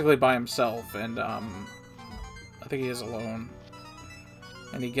base, basically by himself. And, I think he is alone.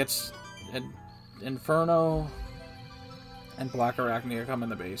 And he gets Inferno and Black Arachnia come in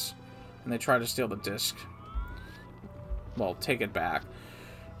the base. And they try to steal the disc. Well, take it back.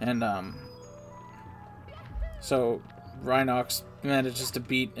 And, so Rhinox manages to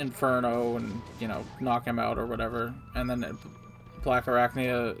beat Inferno and, you know, knock him out or whatever. And then Black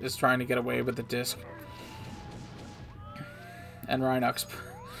Arachnia is trying to get away with the disc. And Rhinox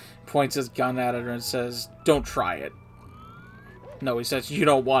points his gun at her and says, don't try it. No, he says, you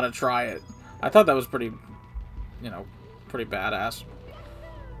don't want to try it. I thought that was pretty, you know, pretty badass.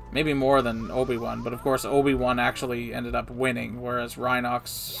 Maybe more than Obi-Wan, but of course Obi-Wan actually ended up winning, whereas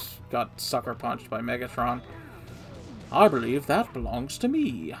Rhinox got sucker punched by Megatron. I believe that belongs to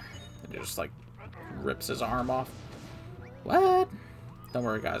me. And he just, like, rips his arm off. What? Don't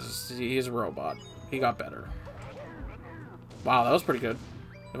worry, guys. He's a robot. He got better. Wow, that was pretty good.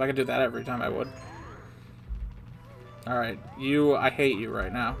 If I could do that every time, I would. Alright, you... I hate you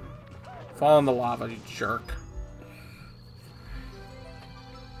right now. Fall in the lava, you jerk.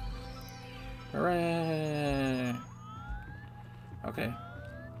 Hooray! Okay.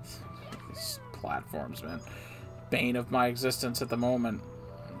 These platforms, man. Bane of my existence at the moment.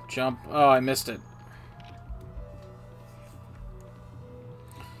 Jump. Oh, I missed it.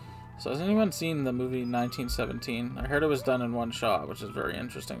 So has anyone seen the movie 1917? I heard it was done in one shot, which is very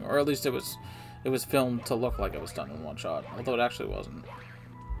interesting. Or at least it was filmed to look like it was done in one shot, although it actually wasn't.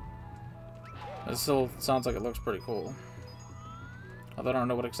 It still sounds like it looks pretty cool. Although I don't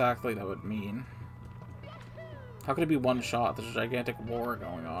know what exactly that would mean. How could it be one shot? There's a gigantic war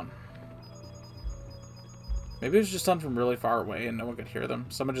going on. Maybe it was just done from really far away and no one could hear them.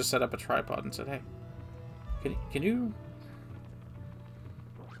 Someone just set up a tripod and said, hey, can you...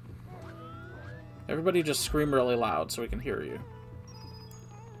 Everybody just scream really loud so we can hear you.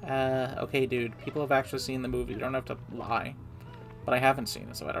 Okay, dude. People have actually seen the movie. You don't have to lie. But I haven't seen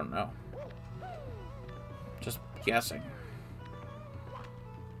it, so I don't know. Just guessing.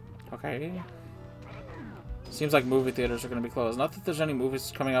 Okay. Seems like movie theaters are going to be closed. Not that there's any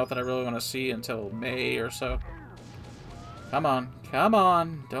movies coming out that I really want to see until May or so. Come on. Come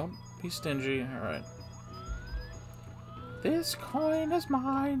on. Don't be stingy. Alright. This coin is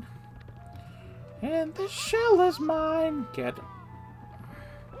mine. And this shell is mine. Get.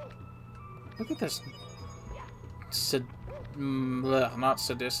 Look at this not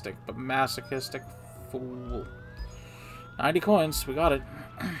sadistic, but masochistic fool. 90 coins, we got it.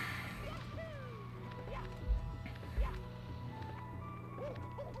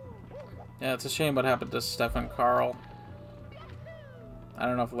 Yeah, it's a shame what happened to Stefan Karl. I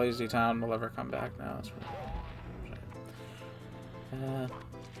don't know if Lazy Town will ever come back now. That's really...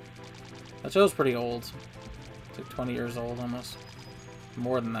 that show's pretty old. It's like 20 years old almost.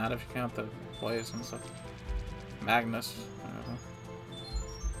 More than that if you count the plays and stuff. Magnus.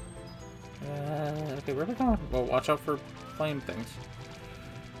 Okay, where are we going? Well, watch out for flame things.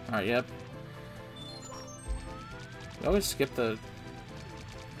 Alright, yep. We always skip the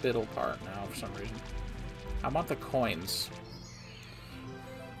middle part now for some reason. I want the coins.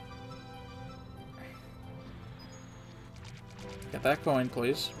 Get that coin,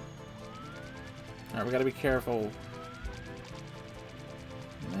 please. Alright, we gotta be careful.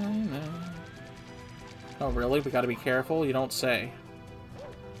 No. Oh, really? We gotta be careful? You don't say.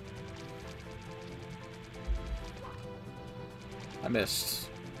 I missed.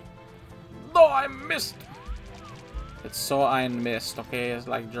 No, I missed! It's so ein Mist, okay? It's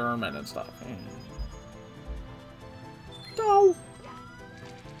like German and stuff. No!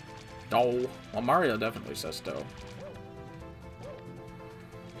 No. Well, Mario definitely says do.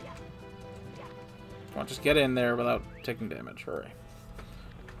 Come on, just get in there without taking damage. Hurry.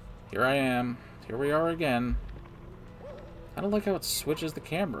 Here I am. Here we are again. I don't like how it switches the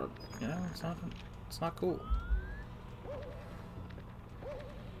camera. You know, it's not cool.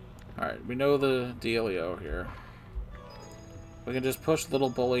 Alright, we know the dealio here. We can just push Little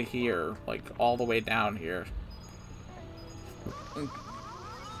Bully here, like, all the way down here.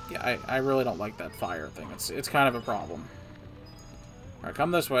 Yeah, I really don't like that fire thing. It's kind of a problem. Alright,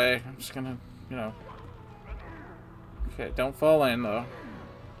 come this way. I'm just gonna, you know... Okay, don't fall in, though.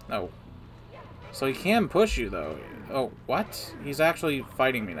 No. So he can push you, though. Oh, what? He's actually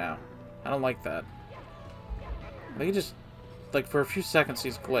fighting me now. I don't like that. I think he just... Like, for a few seconds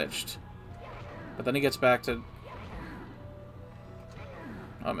he's glitched. But then he gets back to...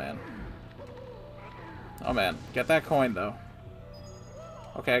 Oh, man. Oh, man. Get that coin, though.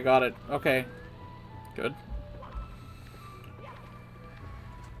 Okay, I got it. Okay. Good.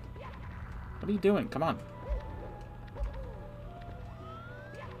 What are you doing? Come on.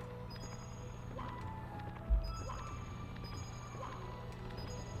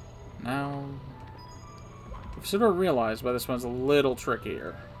 Now... I've sort of realized why this one's a little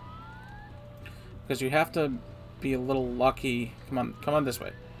trickier. Because you have to be a little lucky. Come on this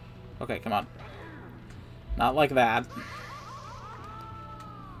way. Okay, come on. Not like that.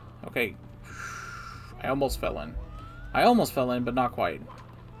 Okay. I almost fell in. I almost fell in, but not quite.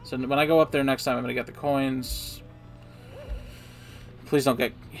 So when I go up there next time, I'm going to get the coins. Please don't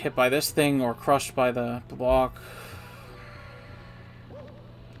get hit by this thing or crushed by the block.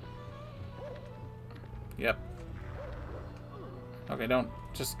 Yep. Okay, don't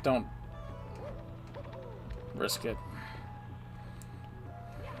risk it.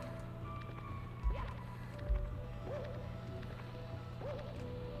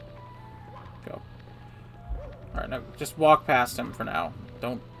 Go. Alright, now just walk past him for now.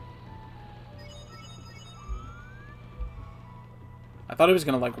 Don't... I thought he was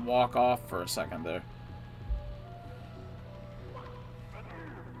gonna, like, walk off for a second there.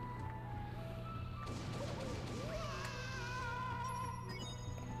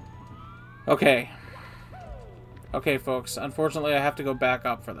 Okay. Okay, folks. Unfortunately, I have to go back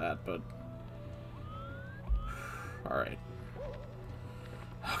up for that, but... Alright.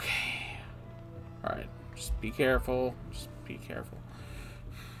 Okay. Alright. Just be careful. Just be careful.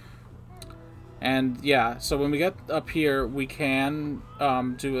 And, yeah, so when we get up here, we can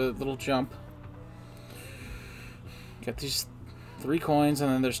do a little jump. Get these 3 coins, and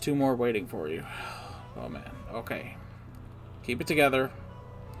then there's 2 more waiting for you. Oh, man. Okay. Keep it together.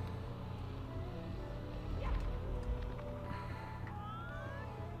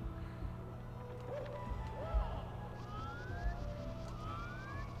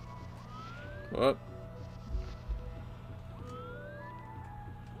 Whoop.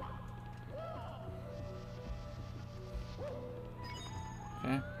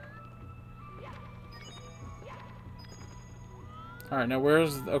 Okay. Alright, now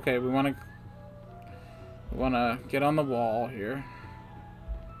where's... Okay, we want to get on the wall here.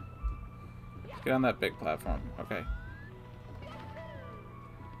 Let's get on that big platform. Okay.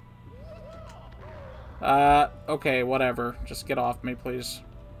 Okay, whatever. Just get off me, please.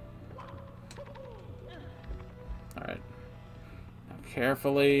 Alright. Now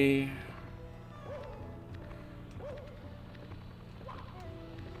carefully...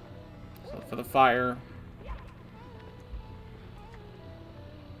 So for the fire...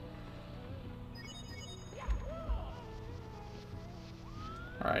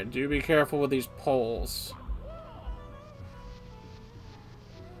 Alright, do be careful with these poles.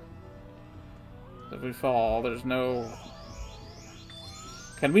 If we fall, there's no...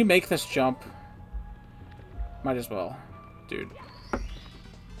 Can we make this jump? Might as well. Dude.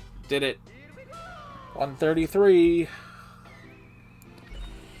 Did it. 133.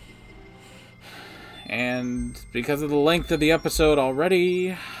 And because of the length of the episode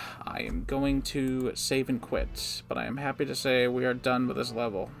already, I am going to save and quit. But I am happy to say we are done with this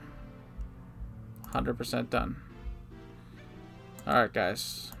level. 100% done. Alright,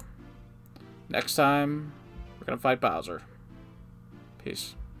 guys. Next time, we're going to fight Bowser.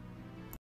 Peace.